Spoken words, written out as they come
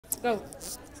Go.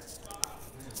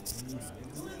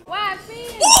 Why,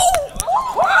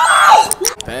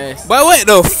 Pass. But what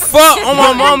the fuck on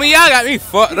my mama? Y'all got me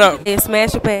fucked up. Yeah,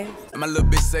 smash your pass. My little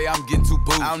bitch say I'm getting too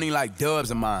booed. I don't need like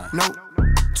dubs in mine. Nope.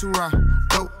 Too raw.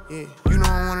 Dope. Yeah. You know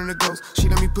I'm one of the ghosts. She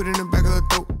let me put in the back of her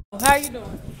throat. How you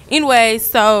doing? Anyway,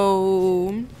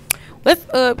 so what's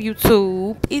up,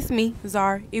 YouTube? It's me,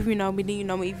 Zara. If you know me, then you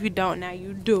know me. If you don't, now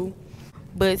you do.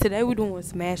 But today we're doing a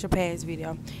smash or pass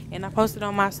video, and I posted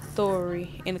on my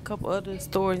story and a couple other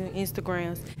stories and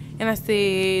Instagrams, and I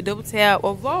said double tap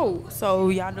or vote. So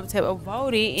y'all double tap or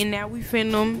voted, and now we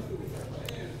finna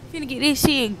get this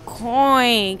shit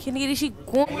going. Can I get this shit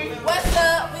going? What's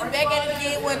up? We back at it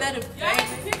again with another bang.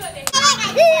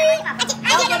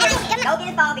 Don't get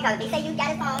his phone because they say you got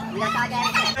his phone. We gonna charge you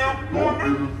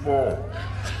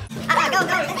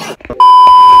everything.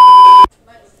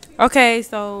 Okay,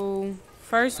 so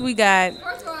first we got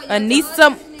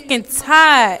Anissa fucking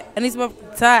Todd. Anissa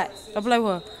fucking Todd. Don't play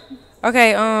with her.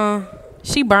 Okay,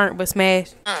 she burnt but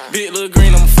smashed. Big little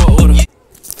green, I'ma fuck with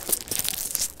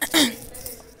him.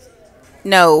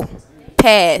 No.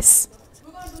 Pass.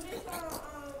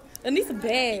 Anissa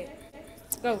bad.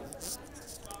 Go.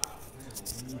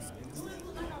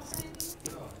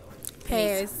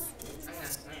 Pass.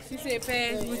 She said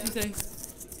pass. What you say?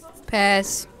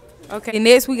 Pass. Okay,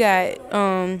 next we got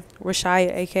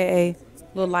Rashaya, aka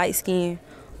little light skin.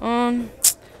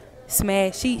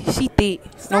 Smash. She thick.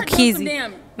 No kizzy.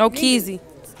 No kizzy.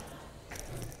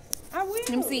 I will.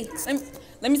 Let me see.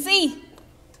 Let me see.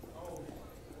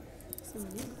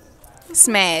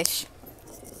 Smash.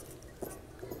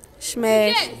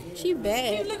 Smash. She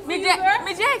bad.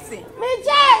 Miss Jackson.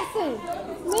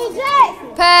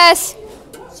 Pass.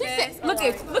 She said, look,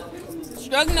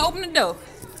 struggling to open the door.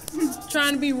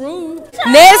 Trying to be rude.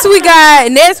 Next we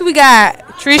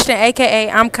got Tristan, aka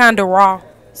I'm kinda raw.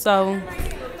 So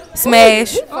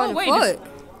smash. Oh wait.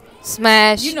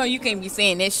 Smash. You know you can't be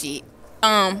saying that shit.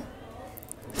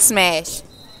 Smash.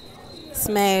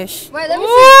 Smash. Wait, let me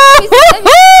see.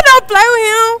 Don't play with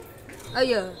him. Oh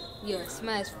yeah,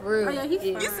 smash for real. Oh yeah,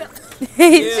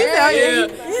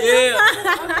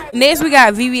 Yeah. Next we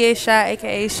got VVS Shot,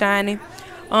 aka Shiny.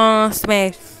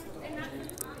 Smash.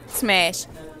 Smash.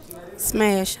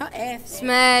 Smash. Her ass.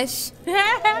 Smash.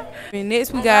 And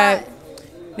next we got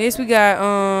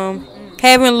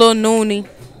having a little noonie.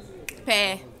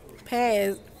 Pass.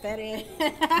 Pass.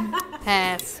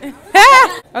 Pass.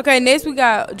 Okay, next we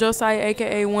got Josiah,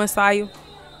 aka One Saya.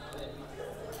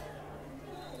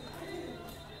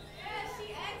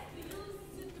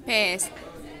 Pass.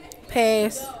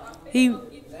 Pass. He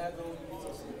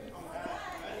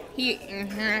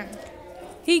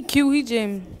cute.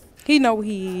 He know who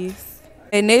he is.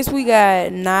 And next we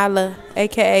got Nyla,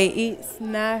 aka It's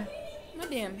Nah. My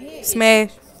damn head.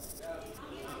 Smash.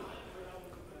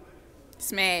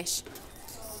 Smash.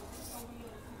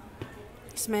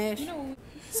 Smash.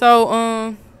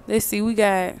 So let's see. We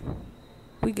got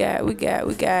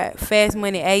Fast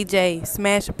Money AJ.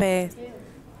 Smash or pass.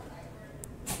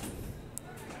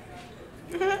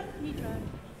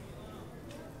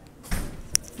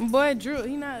 Boy, Drew,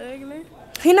 he not ugly.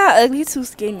 He not ugly. He too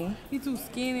skinny. He too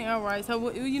skinny. All right. So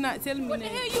what you not telling me? What the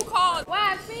hell you called?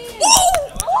 Why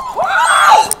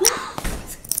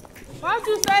Why'd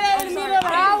you say that in the middle of the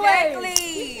highway?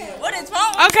 Exactly. What is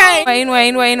wrong? Okay.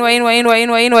 Anyway.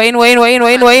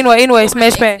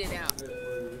 Smash pass.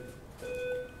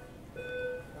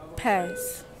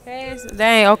 Pass. Pass.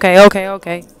 Dang. Okay.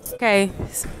 Okay.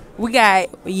 We got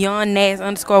Young Nas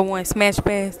 _1 smash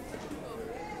pass.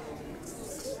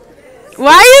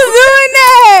 Why you doing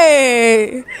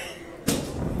that?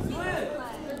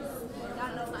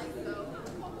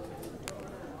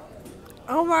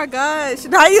 Oh my gosh.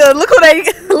 Naya, look what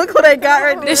they got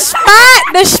right there. The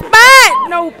spot.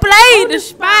 No play. The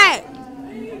spot.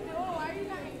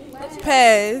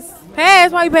 Pass.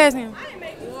 Pass. Why you passing him?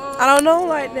 I don't know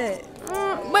like that.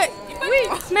 But we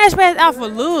smash pass out for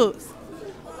looks.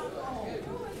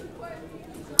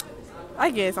 I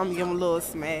guess I'm gonna give him a little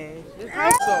smash.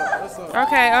 What's up?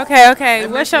 Okay.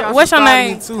 What's your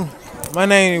name? My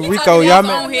name is Rico. Y'all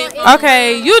met.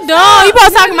 Okay, you done. You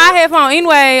supposed to talk in my headphone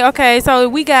anyway. Okay, so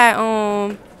we got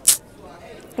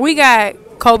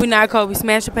Kobe, not Kobe,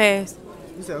 smash or pass.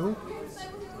 You said who?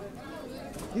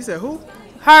 You said who?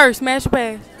 Her, smash or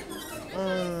pass.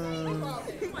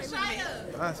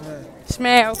 I smash.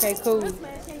 Smash. Okay, cool.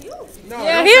 No,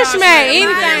 Yeah, he'll smash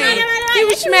anything. He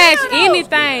will smash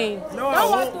anything. No, why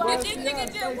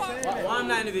I'm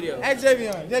not in the video? Hey,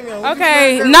 Javion.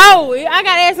 Okay, no, I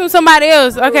gotta ask him somebody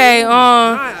else. Okay,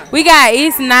 we got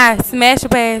It's Not smash or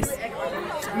pass.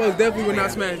 Most definitely would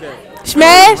not smash that.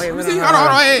 Smash. Hold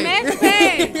on, hey. Smash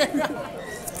pass.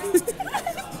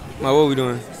 Man, what we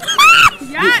doing?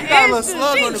 Y'all extra. She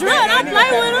drilled. Don't play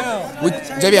with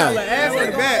her. Javion.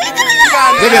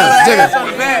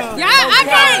 Y'all, I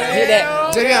can't. Hit that.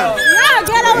 Javion. Y'all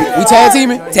get over here. We tag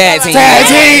teaming? Tag team. Tag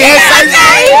team.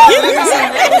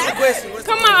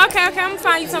 Come on, okay, I'm gonna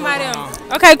find you somebody else.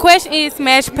 Okay, question is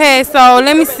smash pass. So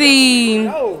let me see.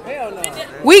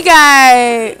 We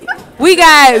got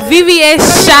VVS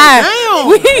Shy.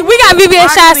 We got VVS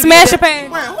Shy smash a pass.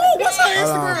 What's her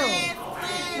Instagram?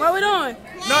 What we doing?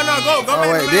 No, go back.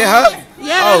 Wait, did her?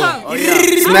 Yeah,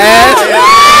 Smash.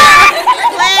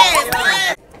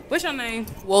 What's your name?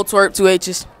 Will twerk 2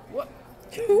 H's.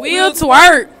 Will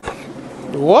twerk.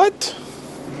 What?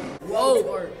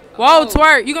 Whoa,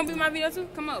 twerk. You gonna be in my video too?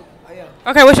 Come on.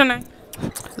 Okay, what's your name?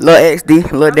 Lil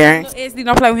XD, Lil Darren. Lil SD,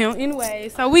 don't play with him. Anyway,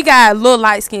 so we got Lil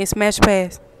Light Skin smash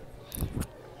pass.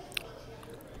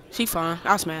 She fine.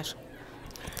 I'll smash.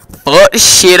 Fuck the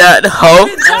shit out the hoe.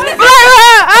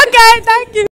 Okay,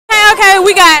 thank you. Okay,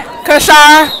 we got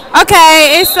Kashar.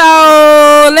 Okay, and so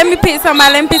let me pick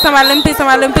somebody.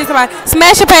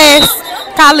 Smash a pass.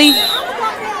 Kali.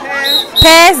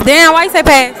 Pass. Damn, why you say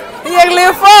pass? He ugly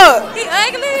as fuck. He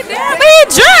ugly. Damn, but he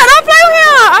drunk. Don't play with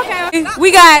him. Okay.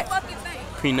 We got.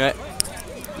 Peanut.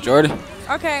 Jordan.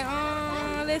 Okay.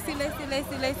 Let's see.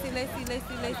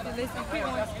 Pick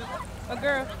one. A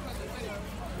girl.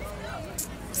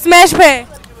 Smash pass.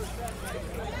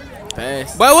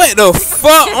 Pass. But what the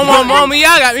fuck on my mama?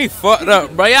 Y'all got me fucked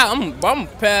up, bro. Y'all, I'm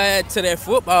pass to that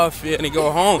football field and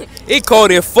go home. It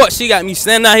cold as fuck. She got me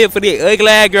standing out here for that ugly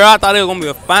ass girl. I thought it was gonna be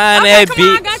a fine ass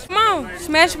bitch. Come on.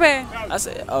 Smash pass. I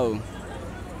said, oh.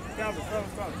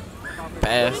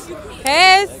 Pass.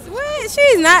 Pass? What?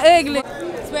 She's not ugly.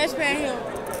 Smash pass him.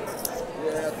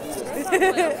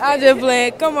 I just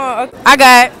played. Come on. Okay. I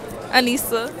got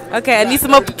Anissa. Okay, Anissa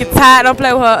motherfucking tired. Don't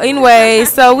play with her. Anyway,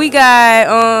 so we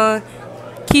got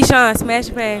Keyshawn smash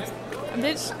pass.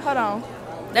 Bitch, hold on.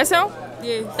 That's him?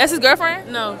 Yeah. That's his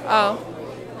girlfriend? No. Oh.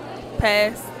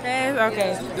 Pass. Pass?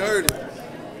 Okay. Dirty.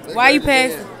 Why you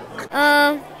passing?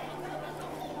 Huh?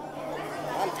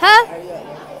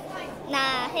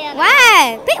 Nah, hell no.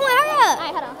 Why? Pick one, hurry up.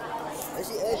 Alright, hold on.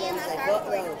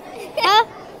 Huh?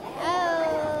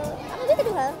 Oh, you can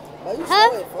do her. Huh?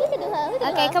 You can do her.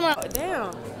 Okay, come on.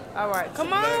 Damn. All right,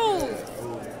 come on.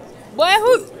 Boy,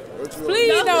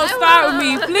 please don't start with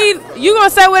me. Please, you gonna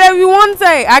say whatever you want to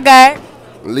say. I got it.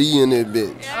 Lee in that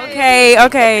bitch.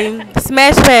 Okay.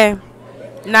 Smash pass.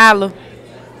 Nyla.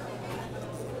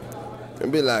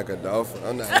 It be like a dolphin.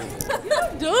 I'm not.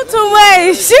 Do too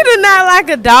much. She do not like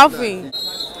a dolphin.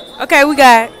 Okay, we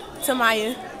got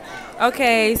Tamaya.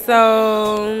 Okay,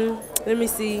 so let me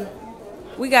see.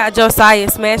 We got Josiah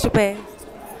smash a pass.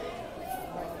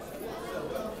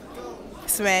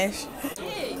 Smash.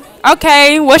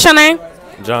 Okay, what's your name?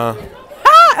 John.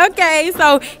 Okay,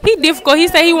 so he difficult. He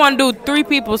said he want to do 3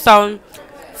 people. So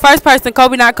first person,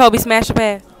 Kobe, not Kobe, smash a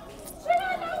pass.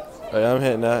 Hey, I'm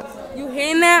hitting that. You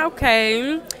hitting that?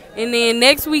 Okay. And then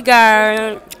next we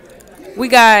got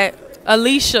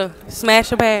Alicia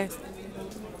smash a pass.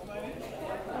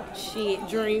 Shit,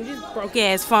 Dream, this broke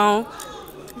ass phone.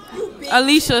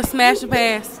 Alicia smash a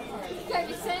pass.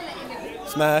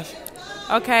 Smash.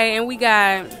 Okay, and we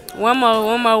got one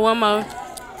more.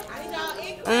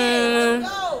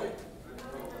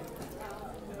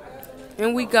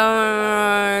 And we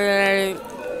got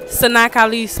Sanaa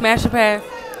Ali smash a pass.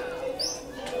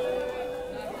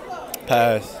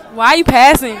 Pass. Why you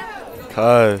passing?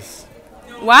 Cause.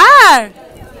 Why?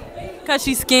 Cause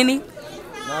she's skinny.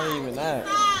 Not even that.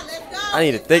 I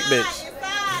need a thick bitch.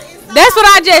 That's what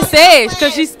I just said.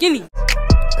 Cause she's skinny.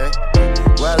 Hey,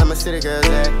 well, I'm a city girl,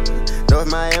 that. North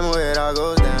Miami where it all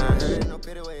goes down. There's no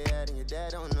pity where you at, and your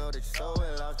dad don't know that you're so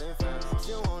well lost and found.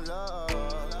 She don't love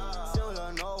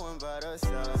no one but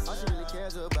herself. All she really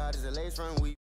cares about is a lace front week.